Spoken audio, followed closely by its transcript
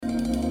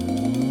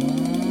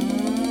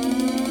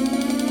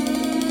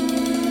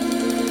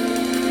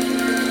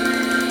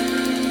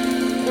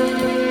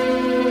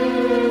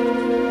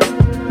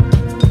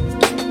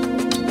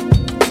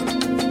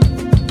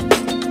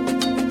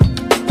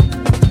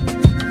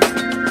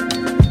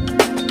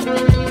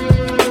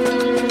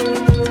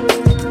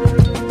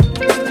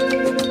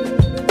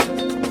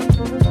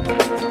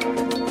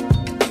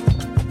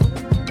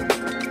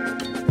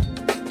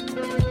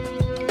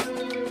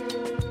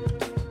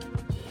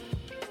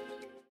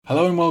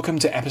Hello and welcome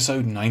to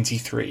episode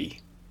 93.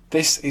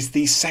 This is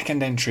the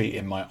second entry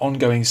in my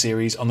ongoing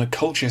series on the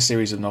Culture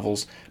series of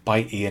novels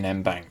by Iain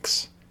M.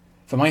 Banks.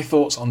 For my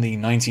thoughts on the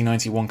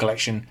 1991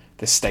 collection,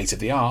 The State of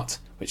the Art,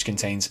 which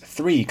contains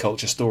 3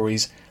 Culture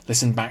stories,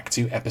 listen back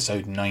to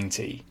episode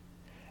 90.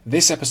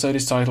 This episode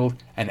is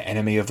titled An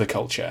Enemy of the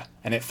Culture,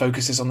 and it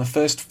focuses on the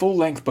first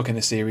full-length book in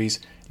the series,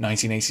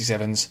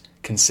 1987's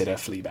Consider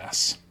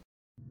Phlebas.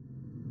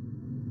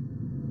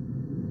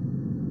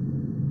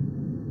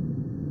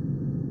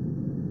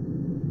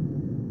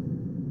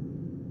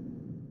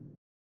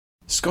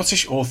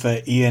 Scottish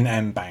author Iain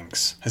M.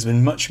 Banks has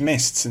been much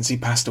missed since he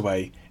passed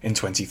away in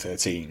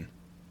 2013.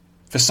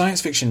 For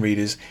science fiction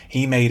readers,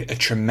 he made a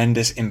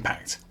tremendous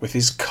impact with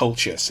his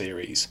Culture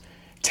series,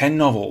 10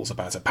 novels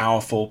about a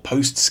powerful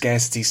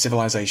post-scarcity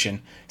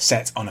civilization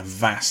set on a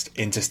vast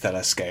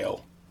interstellar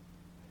scale.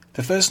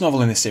 The first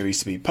novel in the series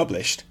to be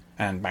published,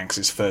 and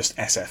Banks's first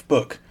SF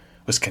book,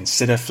 was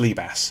Consider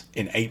Phlebas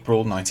in April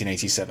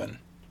 1987.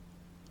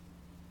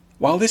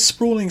 While this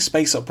sprawling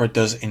space opera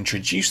does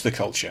introduce the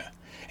culture,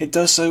 it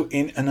does so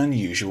in an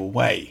unusual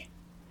way.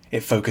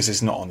 It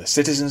focuses not on the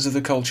citizens of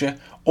the culture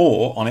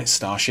or on its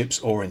starships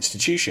or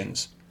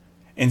institutions.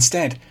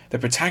 Instead, the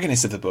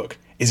protagonist of the book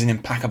is an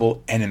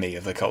implacable enemy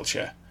of the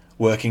culture,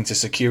 working to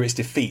secure its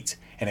defeat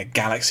in a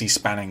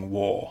galaxy-spanning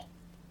war.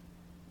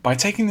 By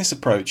taking this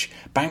approach,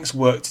 Banks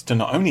worked to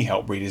not only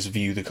help readers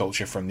view the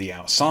culture from the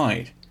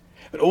outside,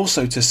 but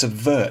also to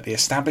subvert the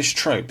established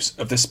tropes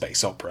of the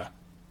space opera.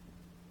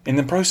 In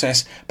the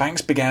process,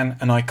 Banks began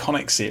an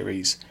iconic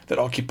series that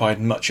occupied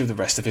much of the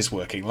rest of his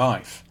working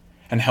life,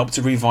 and helped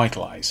to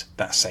revitalise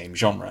that same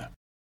genre.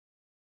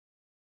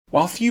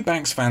 While few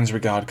Banks fans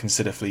regard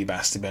Consider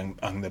Phlebas to be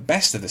among the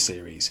best of the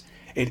series,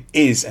 it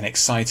is an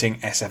exciting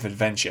SF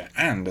adventure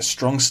and a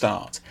strong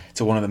start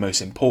to one of the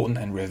most important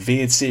and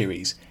revered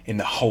series in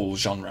the whole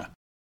genre.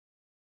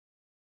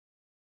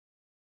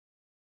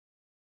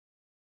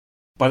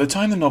 By the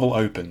time the novel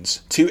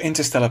opens, 2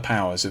 interstellar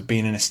powers have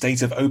been in a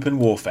state of open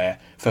warfare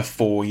for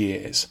 4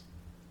 years.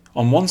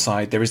 On one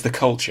side there is the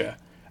Culture,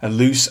 a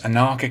loose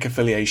anarchic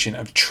affiliation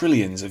of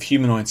trillions of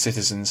humanoid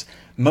citizens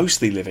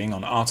mostly living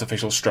on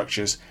artificial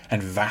structures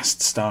and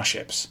vast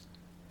starships.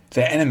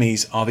 Their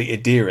enemies are the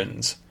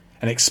Idirans,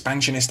 an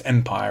expansionist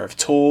empire of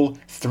tall,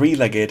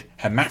 3-legged,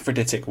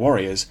 hermaphroditic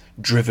warriors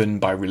driven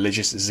by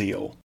religious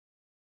zeal.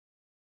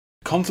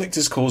 Conflict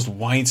has caused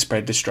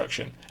widespread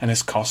destruction and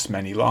has cost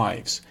many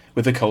lives,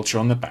 with the Culture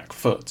on the back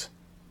foot.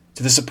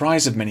 To the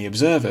surprise of many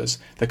observers,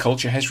 the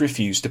Culture has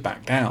refused to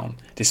back down,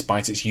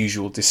 despite its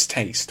usual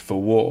distaste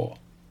for war.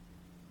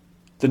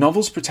 The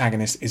novel's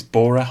protagonist is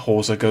Bora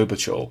Horza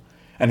Gobachol,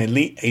 an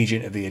elite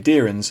agent of the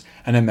Idirans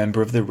and a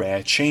member of the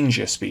rare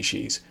Changer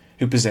species,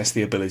 who possess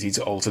the ability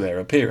to alter their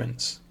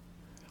appearance.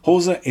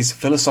 Horza is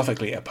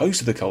philosophically opposed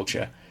to the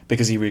Culture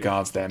because he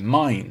regards their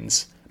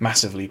minds,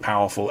 massively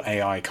powerful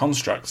AI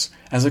constructs,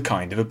 as a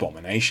kind of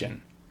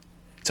abomination.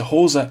 To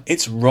Horza,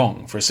 it's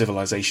wrong for a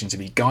civilization to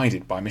be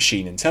guided by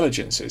machine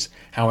intelligences,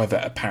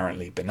 however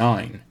apparently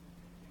benign.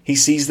 He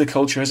sees the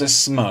Culture as a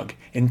smug,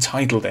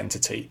 entitled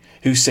entity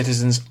whose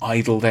citizens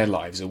idle their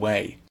lives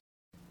away.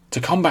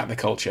 To combat the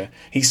Culture,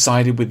 he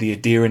sided with the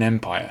Idiran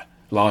Empire,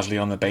 largely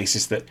on the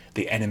basis that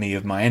the enemy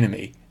of my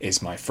enemy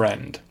is my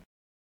friend.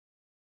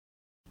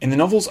 In the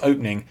novel's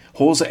opening,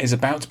 Horza is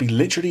about to be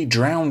literally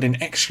drowned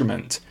in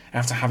excrement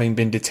after having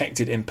been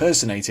detected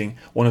impersonating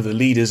one of the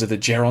leaders of the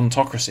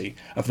gerontocracy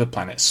of the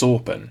planet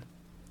Sorpon.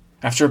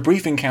 After a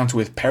brief encounter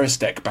with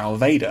Peristek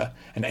Balveda,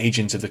 an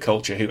agent of the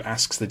Culture who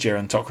asks the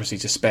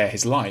gerontocracy to spare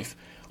his life,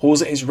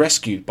 Horza is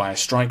rescued by a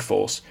strike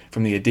force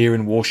from the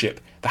Idiran warship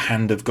the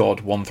Hand of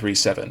God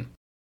 137.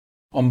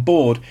 On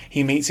board,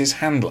 he meets his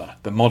handler,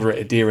 the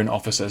moderate Idiran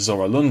officer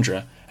Zora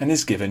Lundra, and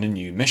is given a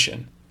new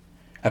mission.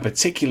 A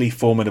particularly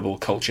formidable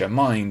Culture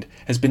mind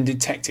has been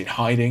detected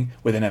hiding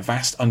within a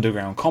vast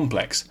underground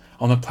complex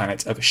on the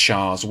planet of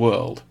Shah's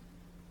world.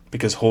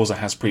 Because Horza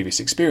has previous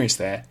experience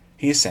there,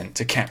 he is sent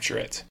to capture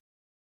it.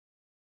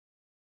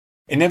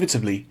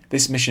 Inevitably,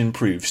 this mission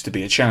proves to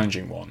be a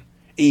challenging one,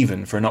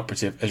 even for an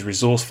operative as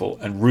resourceful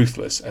and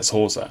ruthless as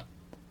Horza.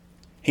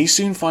 He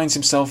soon finds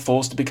himself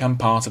forced to become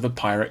part of a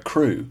pirate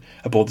crew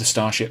aboard the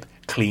starship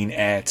Clean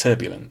Air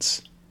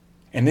Turbulence.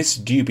 In this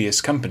dubious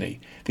company,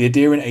 the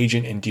Idiran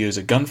agent endures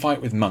a gunfight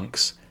with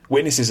monks,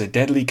 witnesses a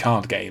deadly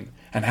card game,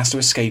 and has to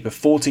escape a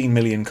 14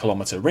 million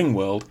kilometre ring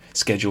world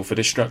scheduled for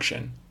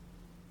destruction.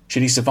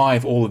 Should he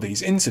survive all of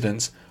these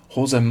incidents,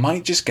 Horza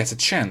might just get a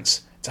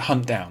chance to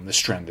hunt down the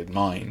stranded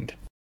mind.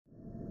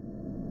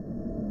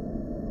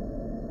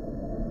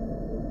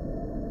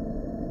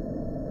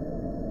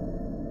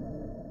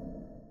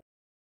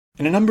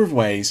 In a number of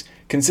ways,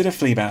 Consider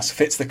Phlebas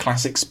fits the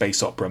classic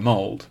space opera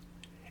mould.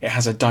 It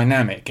has a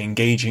dynamic,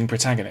 engaging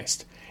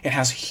protagonist. It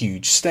has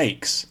huge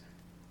stakes.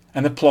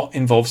 And the plot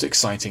involves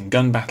exciting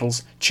gun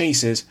battles,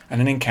 chases, and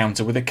an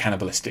encounter with a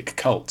cannibalistic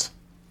cult.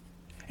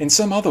 In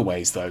some other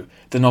ways, though,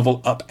 the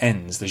novel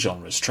upends the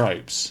genre's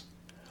tropes.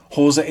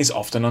 Horza is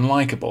often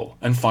unlikable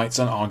and fights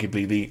on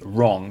arguably the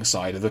wrong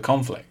side of the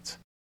conflict.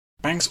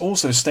 Banks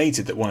also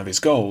stated that one of his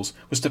goals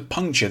was to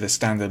puncture the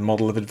standard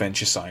model of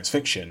adventure science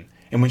fiction,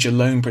 in which a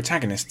lone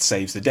protagonist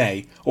saves the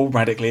day or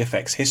radically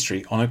affects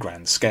history on a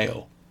grand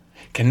scale.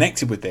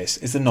 Connected with this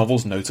is the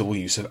novel's notable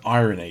use of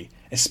irony,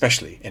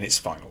 especially in its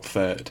final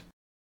third.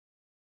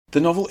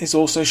 The novel is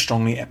also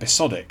strongly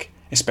episodic,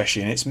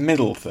 especially in its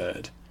middle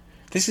third.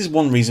 This is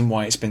one reason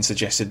why it's been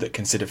suggested that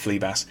Consider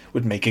Phlebas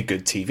would make a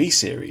good TV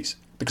series,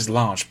 because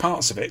large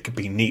parts of it could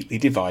be neatly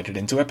divided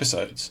into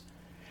episodes.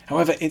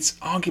 However, it's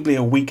arguably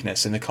a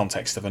weakness in the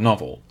context of a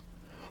novel.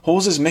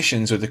 Hawes's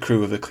missions with the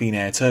crew of the Clean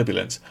Air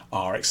Turbulence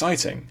are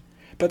exciting,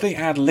 but they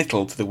add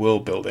little to the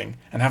world building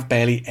and have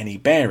barely any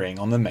bearing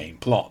on the main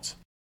plot.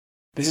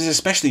 This is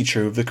especially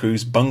true of the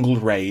crew's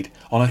bungled raid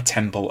on a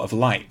Temple of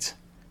Light.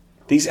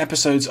 These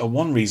episodes are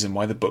one reason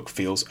why the book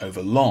feels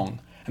overlong,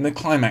 and the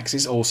climax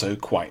is also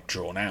quite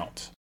drawn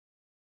out.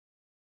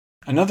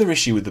 Another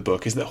issue with the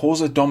book is that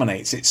Hawes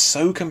dominates it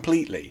so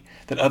completely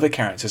that other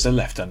characters are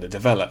left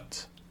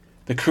underdeveloped.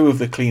 The crew of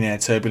the Clean Air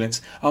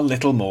Turbulence are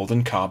little more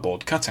than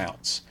cardboard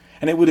cutouts,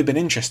 and it would have been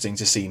interesting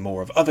to see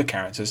more of other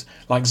characters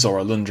like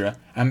Zora Lundra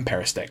and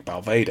Peristek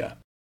Balveda.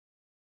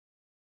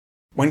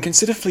 When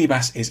Consider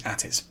Phlebas is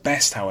at its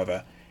best,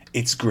 however,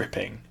 it's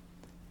gripping.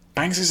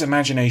 Banks's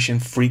imagination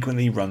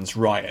frequently runs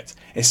riot,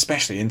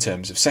 especially in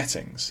terms of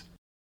settings.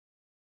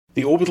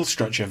 The orbital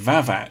structure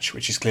Vavach,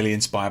 which is clearly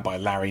inspired by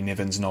Larry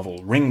Niven's novel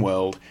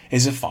Ringworld,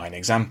 is a fine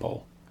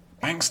example.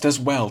 Banks does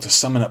well to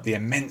summon up the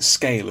immense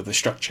scale of the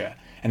structure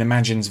and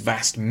imagines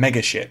vast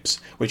megaships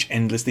which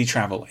endlessly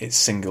travel its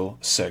single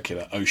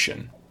circular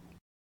ocean.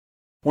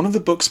 One of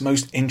the book's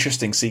most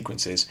interesting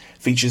sequences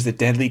features the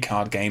deadly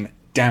card game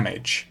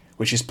Damage,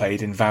 which is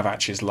played in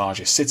Vavach's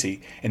largest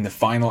city in the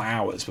final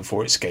hours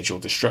before its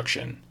scheduled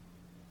destruction.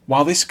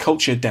 While this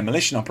culture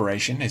demolition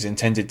operation is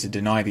intended to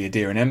deny the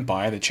Adiran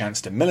Empire the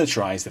chance to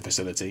militarise the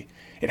facility,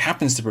 it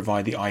happens to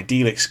provide the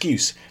ideal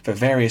excuse for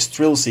various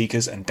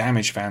thrill-seekers and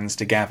Damage fans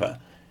to gather.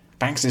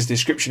 Banks's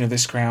description of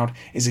this crowd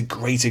is a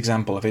great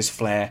example of his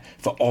flair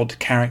for odd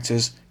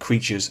characters,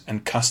 creatures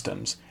and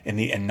customs in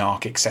the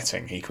anarchic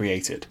setting he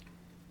created.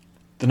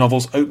 The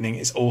novel's opening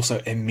is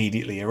also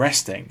immediately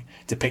arresting,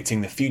 depicting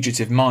the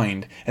fugitive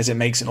mind as it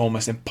makes an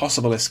almost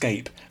impossible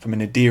escape from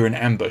an Adiran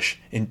ambush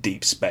in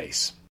deep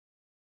space.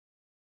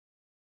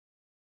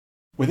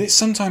 With its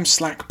sometimes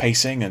slack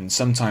pacing and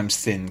sometimes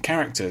thin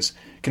characters,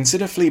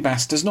 Consider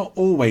Phlebas does not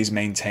always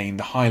maintain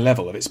the high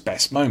level of its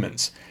best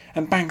moments,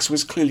 and Banks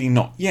was clearly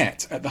not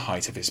yet at the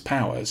height of his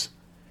powers.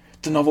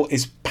 The novel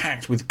is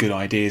packed with good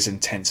ideas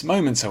and tense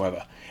moments,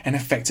 however, and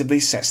effectively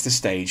sets the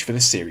stage for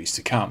the series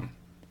to come.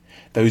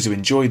 Those who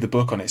enjoyed the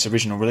book on its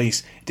original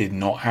release did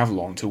not have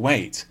long to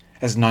wait,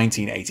 as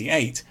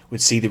 1988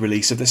 would see the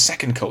release of the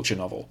second culture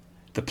novel,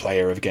 The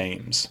Player of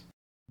Games.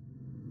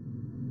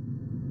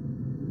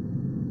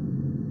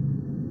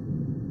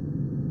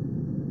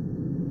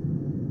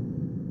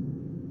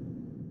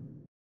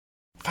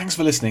 Thanks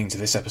for listening to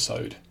this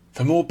episode.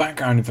 For more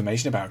background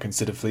information about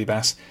Consider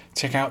Phlebas,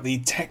 check out the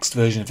text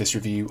version of this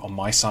review on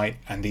my site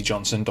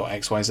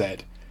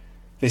andyjohnson.xyz.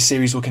 This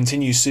series will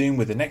continue soon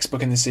with the next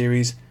book in the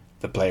series,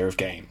 The Player of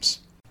Games.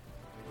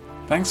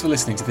 Thanks for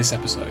listening to this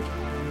episode.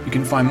 You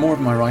can find more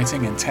of my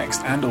writing in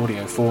text and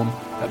audio form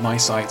at my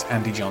site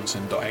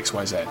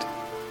andyjohnson.xyz.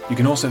 You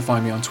can also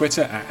find me on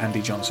Twitter at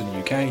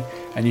andyjohnsonuk,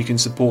 and you can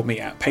support me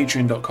at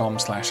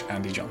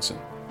patreon.com/andyjohnson.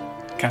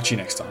 Catch you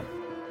next time.